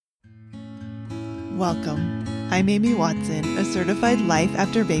Welcome. I'm Amy Watson, a certified life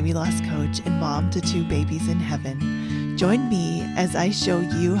after baby loss coach and mom to 2 babies in heaven. Join me as I show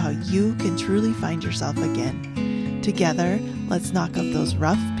you how you can truly find yourself again. Together, let's knock off those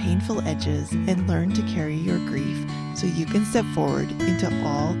rough, painful edges and learn to carry your grief so you can step forward into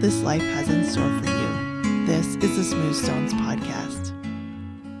all this life has in store for you. This is the Smooth Stones podcast.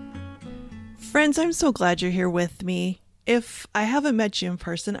 Friends, I'm so glad you're here with me. If I haven't met you in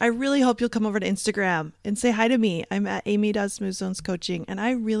person, I really hope you'll come over to Instagram and say hi to me. I'm at amy.smoothstonescoaching, and I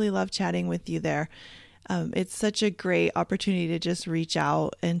really love chatting with you there. It's such a great opportunity to just reach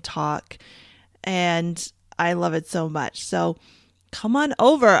out and talk, and I love it so much. So come on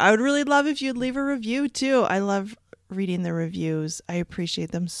over. I would really love if you'd leave a review too. I love reading the reviews. I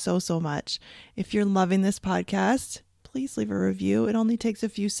appreciate them so much. If you're loving this podcast, please leave a review. It only takes a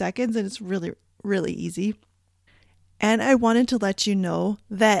few seconds, and it's really easy. And I wanted to let you know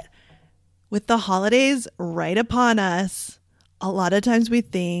that with the holidays right upon us, a lot of times we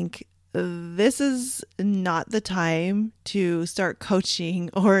think this is not the time to start coaching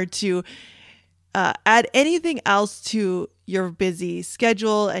or to add anything else to your busy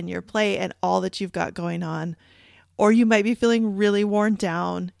schedule and your plate and all that you've got going on. Or you might be feeling really worn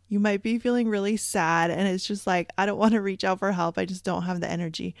down. You might be feeling really sad. And it's just like, I don't want to reach out for help. I just don't have the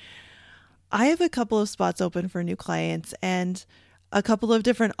energy. I have a couple of spots open for new clients and a couple of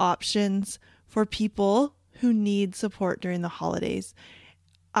different options for people who need support during the holidays.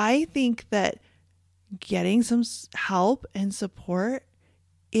 I think that getting some help and support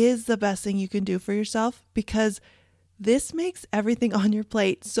is the best thing you can do for yourself, because this makes everything on your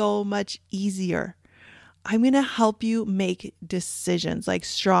plate so much easier. I'm going to help you make decisions, like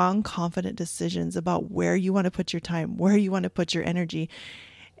strong, confident decisions about where you want to put your time, where you want to put your energy,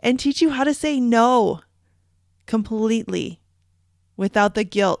 and teach you how to say no completely without the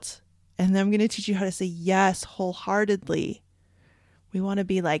guilt. And then I'm going to teach you how to say yes wholeheartedly. We want to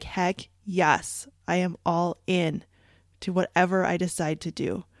be like, heck yes, I am all in to whatever I decide to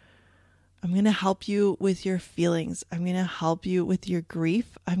do. I'm going to help you with your feelings. I'm going to help you with your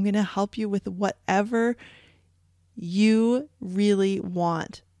grief. I'm going to help you with whatever you really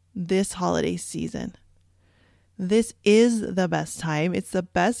want this holiday season. This is the best time. It's the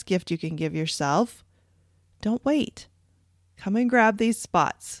best gift you can give yourself. Don't wait. Come and grab these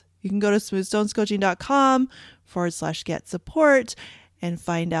spots. You can go to smoothstonescoaching.com/get support and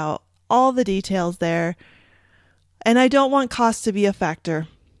find out all the details there. And I don't want cost to be a factor.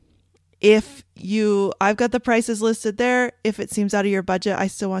 I've got the prices listed there. If it seems out of your budget, I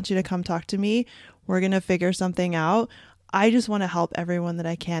still want you to come talk to me. We're going to figure something out. I just want to help everyone that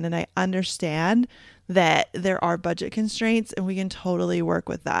I can. And I understand that there are budget constraints, and we can totally work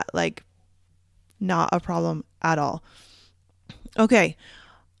with that. Like, not a problem at all. Okay.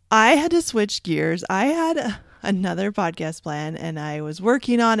 I had to switch gears. I had another podcast plan, and I was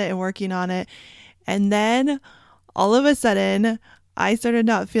working on it. And then all of a sudden I started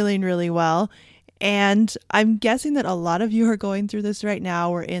not feeling really well. And I'm guessing that a lot of you are going through this right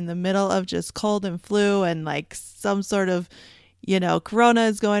now. We're in the middle of just cold and flu, and like some sort of, corona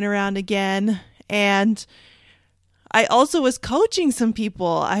is going around again. And I also was coaching some people.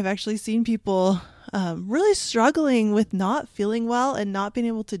 I've actually seen people really struggling with not feeling well and not being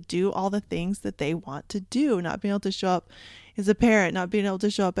able to do all the things that they want to do, not being able to show up as a parent, not being able to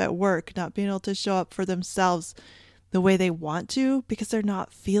show up at work, not being able to show up for themselves the way they want to because they're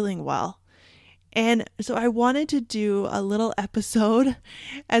not feeling well. And so I wanted to do a little episode.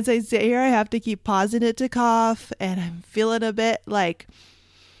 As I sit here, I have to keep pausing it to cough, and I'm feeling a bit like,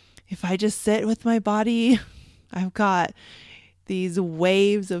 if I just sit with my body, I've got these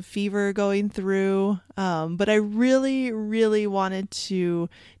waves of fever going through. But I really wanted to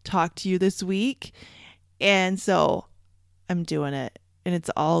talk to you this week. And so I'm doing it, and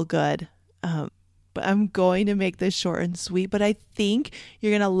it's all good. But I'm going to make this short and sweet, but I think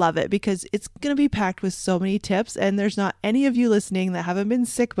you're going to love it because it's going to be packed with so many tips. And there's not any of you listening that haven't been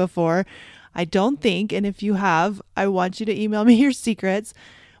sick before, I don't think. And if you have, I want you to email me your secrets.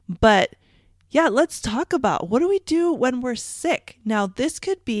 But yeah, let's talk about, what do we do when we're sick? Now, this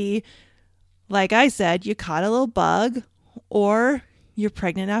could be, like I said, you caught a little bug, or you're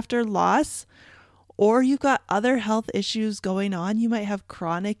pregnant after loss, or you've got other health issues going on. You might have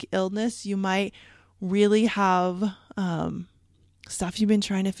chronic illness. You might really have stuff you've been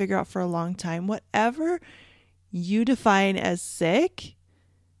trying to figure out for a long time. Whatever you define as sick,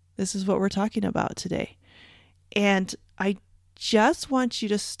 this is what we're talking about today. And I just want you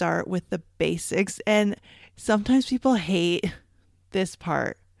to start with the basics. And sometimes people hate this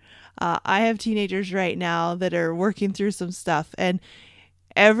part. I have teenagers right now that are working through some stuff. And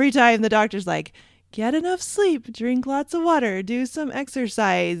every time the doctor's like, get enough sleep, drink lots of water, do some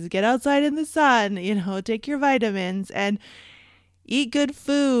exercise, get outside in the sun, take your vitamins and eat good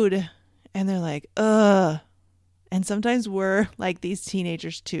food. And they're like, ugh. And sometimes we're like these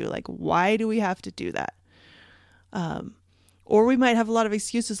teenagers too. Like, why do we have to do that? Or we might have a lot of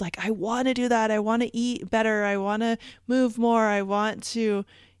excuses like, I want to do that. I want to eat better. I want to move more. I want to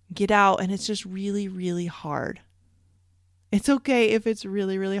get out. And it's just really, really hard. It's okay if it's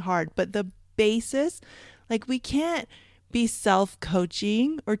really, really hard. But the basis, like we can't be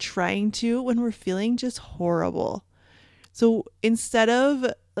self-coaching or trying to when we're feeling just horrible. So instead of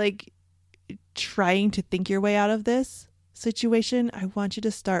like trying to think your way out of this situation, I want you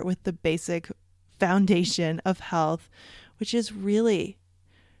to start with the basic foundation of health, which is really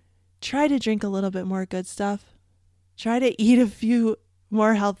try to drink a little bit more good stuff. Try to eat a few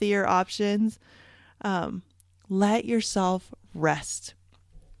more healthier options. Let yourself rest.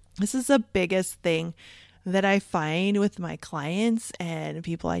 This is the biggest thing that I find with my clients and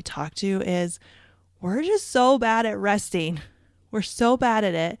people I talk to is we're just so bad at resting. We're so bad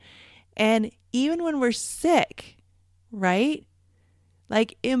at it. And even when we're sick, right?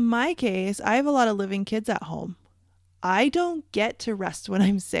 Like in my case, I have a lot of living kids at home. I don't get to rest when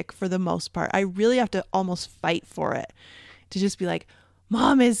I'm sick for the most part. I really have to almost fight for it to just be like,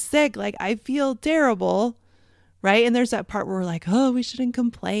 Mom is sick. Like I feel terrible, right? And there's that part where we're like, oh, we shouldn't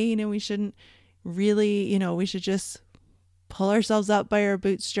complain and we shouldn't really, we should just pull ourselves up by our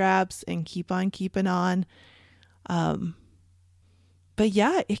bootstraps and keep on keeping on. But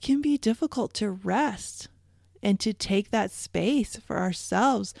yeah, it can be difficult to rest and to take that space for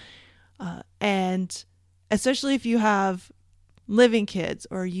ourselves. And especially if you have living kids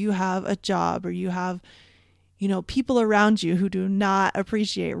or you have a job or you have, people around you who do not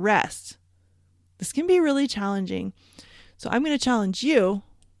appreciate rest. This can be really challenging. So I'm going to challenge you,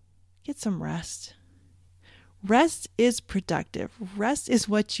 get some rest. Rest is productive. Rest is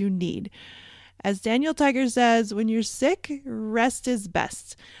what you need. As Daniel Tiger says, when you're sick, rest is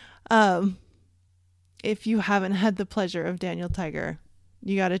best. If you haven't had the pleasure of Daniel Tiger,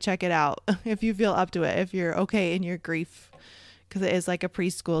 you got to check it out if you feel up to it, if you're okay in your grief, because it is like a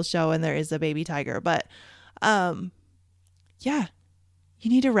preschool show and there is a baby tiger. But yeah, you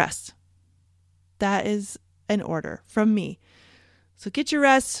need to rest. That is an order from me. So get your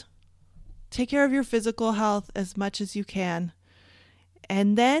rest. Take care of your physical health as much as you can.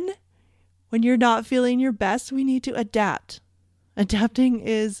 And then when you're not feeling your best, we need to adapt. Adapting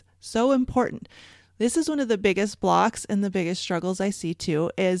is so important. This is one of the biggest blocks and the biggest struggles I see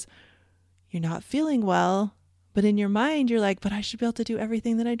too is you're not feeling well, but in your mind, you're like, but I should be able to do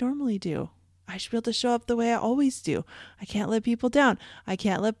everything that I normally do. I should be able to show up the way I always do. I can't let people down. I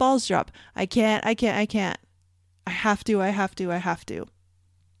can't let balls drop. I can't. I have to.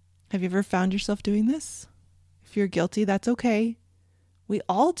 Have you ever found yourself doing this? If you're guilty, that's okay. We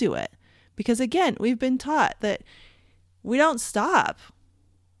all do it. Because again, we've been taught that we don't stop.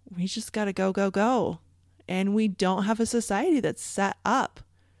 We just got to go. And we don't have a society that's set up.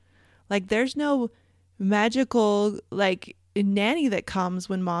 Like there's no magical nanny that comes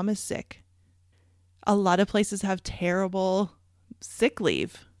when mom is sick. A lot of places have terrible sick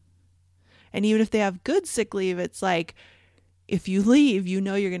leave. And even if they have good sick leave, it's like if you leave, you're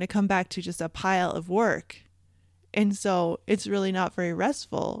going to come back to just a pile of work. And so it's really not very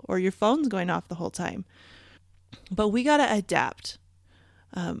restful, or your phone's going off the whole time. But we got to adapt.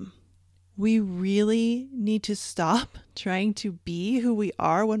 We really need to stop trying to be who we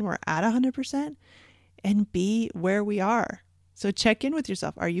are when we're at 100% and be where we are. So check in with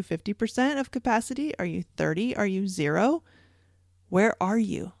yourself. Are you 50% of capacity? Are you 30? Are you 0? Where are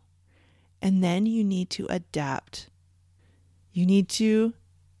you? And then you need to adapt. You need to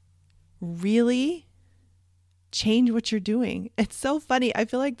really change what you're doing. It's so funny. I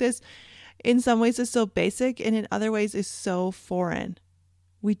feel like this in some ways is so basic and in other ways is so foreign.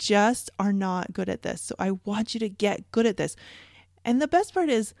 We just are not good at this. So I want you to get good at this. And the best part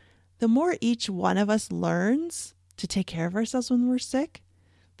is the more each one of us learns to take care of ourselves when we're sick,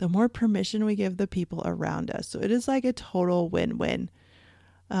 the more permission we give the people around us. So it is like a total win-win.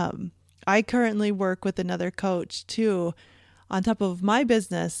 I currently work with another coach too on top of my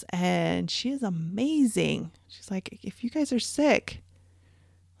business, and she is amazing. She's like, if you guys are sick,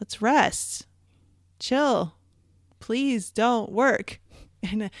 let's rest, chill, please don't work.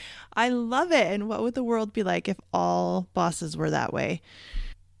 And I love it. And what would the world be like if all bosses were that way?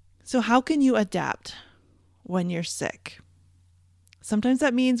 So how can you adapt when you're sick? Sometimes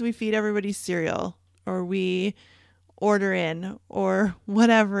that means we feed everybody cereal, or we order in, or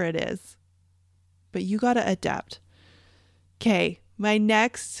whatever it is. But you got to adapt. Okay, my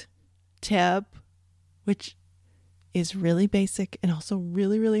next tip which is really basic and also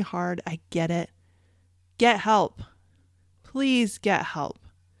really, really hard. I get it. Get help. Please get help.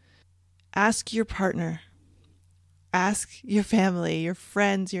 Ask your partner. Ask your family, your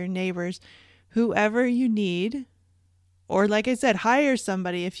friends, your neighbors, whoever you need. Or like I said, hire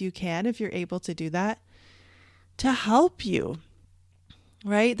somebody if you can, if you're able to do that, to help you.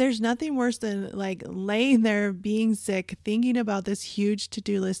 Right? There's nothing worse than like laying there being sick, thinking about this huge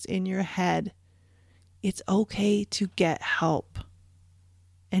to-do list in your head. It's okay to get help.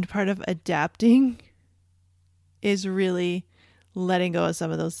 And part of adapting is really letting go of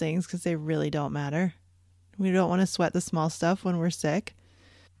some of those things because they really don't matter. We don't want to sweat the small stuff when we're sick.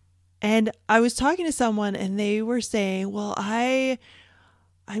 And I was talking to someone and they were saying, well,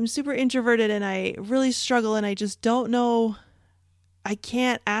 I'm super introverted and I really struggle and I just don't know. I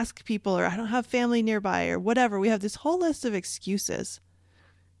can't ask people, or I don't have family nearby, or whatever. We have this whole list of excuses.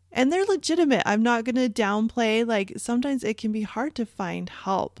 And they're legitimate. I'm not going to downplay. Like, sometimes it can be hard to find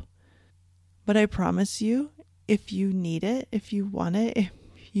help. But I promise you, if you need it, if you want it, if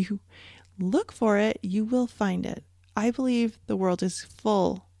you look for it, you will find it. I believe the world is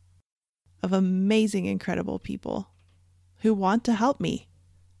full of amazing, incredible people who want to help me.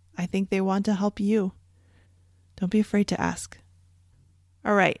 I think they want to help you. Don't be afraid to ask.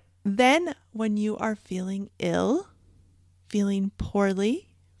 All right. Then when you are feeling ill, feeling poorly,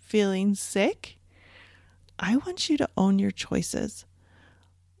 feeling sick, I want you to own your choices.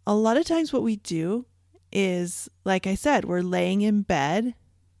 A lot of times what we do is, like I said, we're laying in bed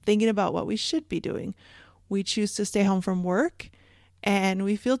thinking about what we should be doing. We choose to stay home from work and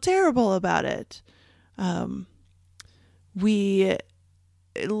we feel terrible about it. We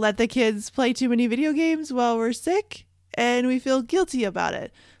let the kids play too many video games while we're sick and we feel guilty about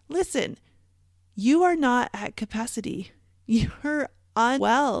it. Listen, you are not at capacity. You're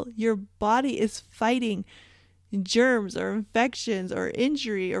unwell. Your body is fighting germs or infections or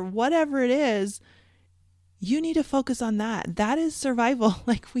injury or whatever it is. You need to focus on that. That is survival.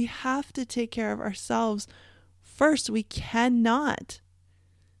 Like, we have to take care of ourselves first. We cannot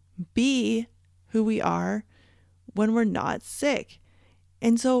be who we are when we're not sick.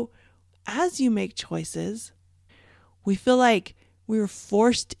 And so as you make choices, we feel like we were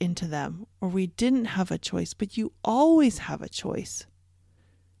forced into them or we didn't have a choice, but you always have a choice.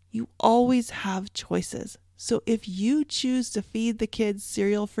 You always have choices. So if you choose to feed the kids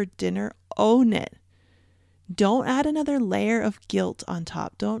cereal for dinner, own it. Don't add another layer of guilt on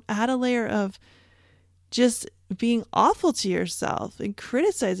top. Don't add a layer of just being awful to yourself and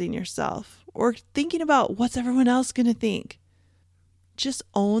criticizing yourself or thinking about what's everyone else going to think. Just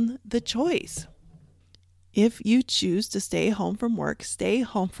own the choice. If you choose to stay home from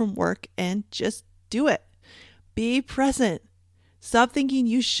work and just do it. Be present. Stop thinking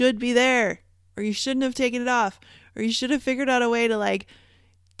you should be there or you shouldn't have taken it off or you should have figured out a way to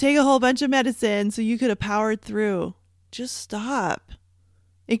take a whole bunch of medicine so you could have powered through. Just stop.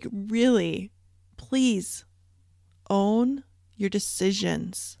 Really, please own your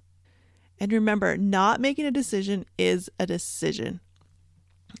decisions. And remember, not making a decision is a decision.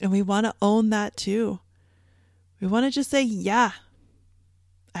 And we want to own that too. We want to just say, yeah,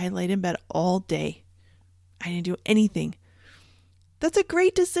 I laid in bed all day. I didn't do anything. That's a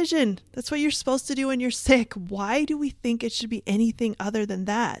great decision. That's what you're supposed to do when you're sick. Why do we think it should be anything other than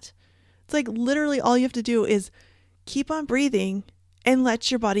that? It's like literally all you have to do is keep on breathing and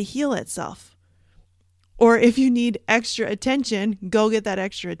let your body heal itself. Or if you need extra attention, go get that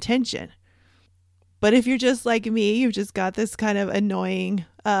extra attention. But if you're just like me, you've just got this kind of annoying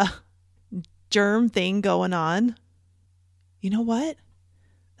germ thing going on, you know what?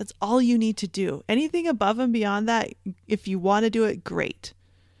 That's all you need to do. Anything above and beyond that, if you want to do it, great.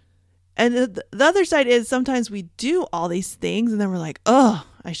 And the other side is sometimes we do all these things and then we're like, oh,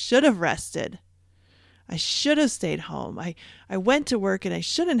 I should have rested. I should have stayed home. I went to work and I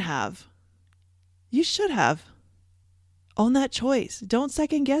shouldn't have. You should have. Own that choice. Don't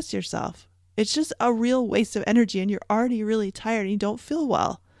second guess yourself. It's just a real waste of energy and you're already really tired and you don't feel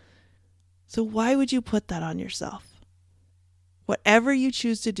well. So why would you put that on yourself? Whatever you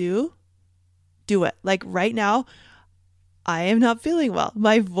choose to do, do it. Like right now, I am not feeling well.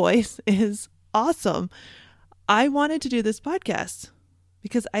 My voice is awesome. I wanted to do this podcast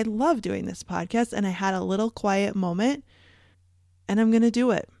because I love doing this podcast and I had a little quiet moment and I'm going to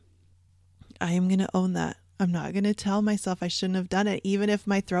do it. I am going to own that. I'm not going to tell myself I shouldn't have done it, even if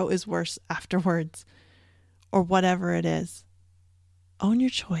my throat is worse afterwards or whatever it is. Own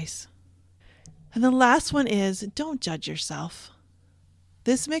your choice. And the last one is don't judge yourself.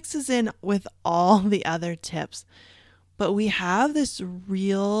 This mixes in with all the other tips, but we have this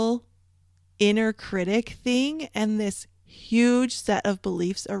real inner critic thing and this huge set of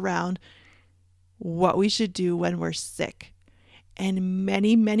beliefs around what we should do when we're sick. And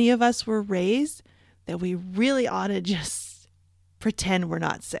many of us were raised that we really ought to just pretend we're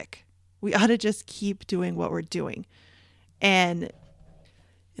not sick. We ought to just keep doing what we're doing. And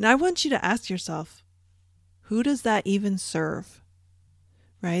I want you to ask yourself, who does that even serve?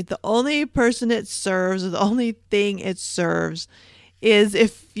 Right? The only person it serves, or the only thing it serves, is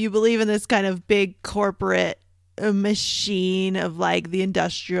if you believe in this kind of big corporate machine of like the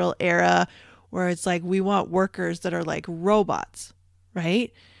industrial era, where it's like we want workers that are like robots,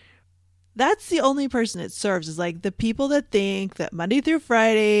 right? That's the only person it serves, is like the people that think that Monday through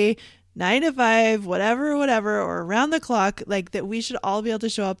Friday, 9 to 5, whatever, or around the clock, like that we should all be able to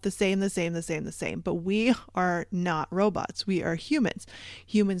show up the same. But we are not robots. We are humans.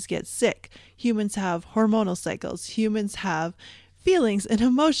 Humans get sick. Humans have hormonal cycles. Humans have feelings and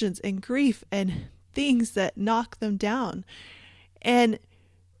emotions and grief and things that knock them down. And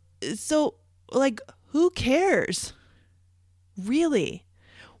so, like, who cares? Really?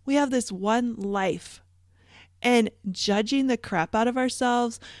 We have this one life. And judging the crap out of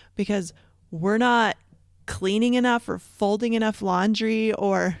ourselves because we're not cleaning enough or folding enough laundry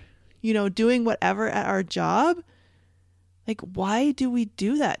or, doing whatever at our job. Like, why do we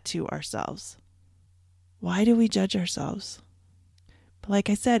do that to ourselves? Why do we judge ourselves? But like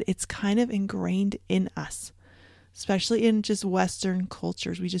I said, it's kind of ingrained in us, especially in just Western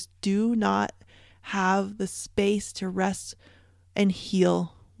cultures. We just do not have the space to rest and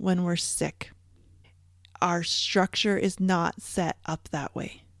heal when we're sick. Our structure is not set up that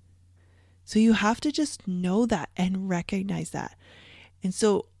way. So you have to just know that and recognize that. And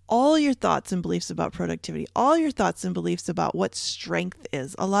so all your thoughts and beliefs about productivity, all your thoughts and beliefs about what strength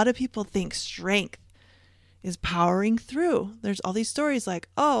is. A lot of people think strength is powering through. There's all these stories like,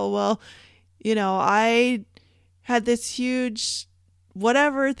 oh, well, I had this huge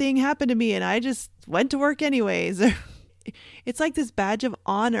whatever thing happen to me and I just went to work anyways. It's like this badge of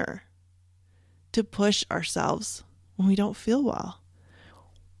honor to push ourselves when we don't feel well.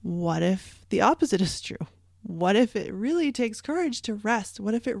 What if the opposite is true? What if it really takes courage to rest?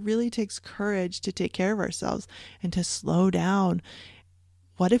 What if it really takes courage to take care of ourselves and to slow down?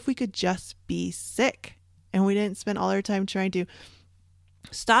 What if we could just be sick and we didn't spend all our time trying to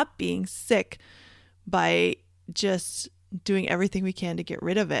stop being sick by just doing everything we can to get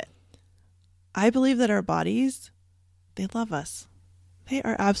rid of it? I believe that our bodies, they love us. They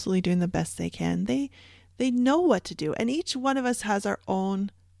are absolutely doing the best they can. They know what to do. And each one of us has our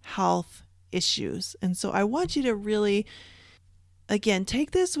own health issues. And so I want you to really, again,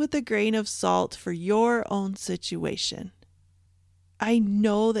 take this with a grain of salt for your own situation. I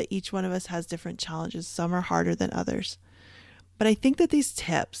know that each one of us has different challenges. Some are harder than others. But I think that these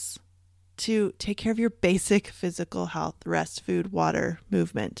tips to take care of your basic physical health, rest, food, water,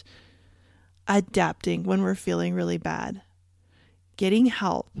 movement, adapting when we're feeling really bad, getting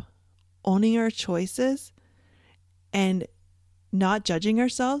help, owning our choices, and not judging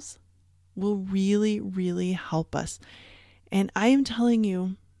ourselves will really, really help us. And I am telling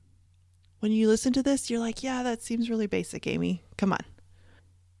you, when you listen to this, you're like, yeah, that seems really basic, Amy. Come on.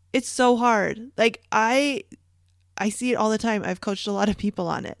 It's so hard. Like I see it all the time. I've coached a lot of people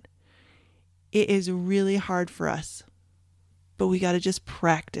on it. It is really hard for us, but we got to just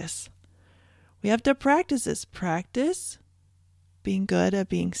practice. We have to practice this. Practice being good at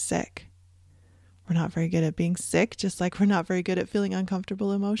being sick. We're not very good at being sick, just like we're not very good at feeling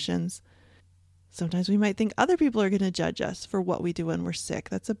uncomfortable emotions. Sometimes we might think other people are going to judge us for what we do when we're sick.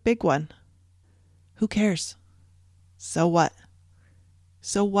 That's a big one. Who cares? So what?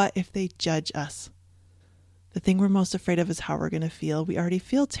 So what if they judge us? The thing we're most afraid of is how we're going to feel. We already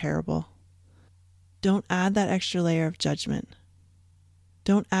feel terrible. Don't add that extra layer of judgment.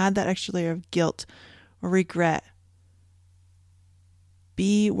 Don't add that extra layer of guilt or regret.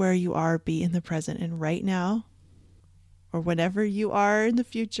 Be where you are, be in the present. And right now, or whenever you are in the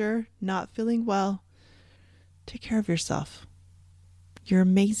future, not feeling well, take care of yourself. You're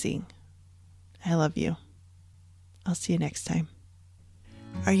amazing. I love you. I'll see you next time.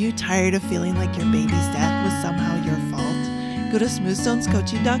 Are you tired of feeling like your baby's death was somehow your fault? Go to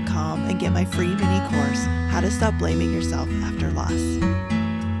smoothstonescoaching.com and get my free mini course, How to Stop Blaming Yourself After Loss.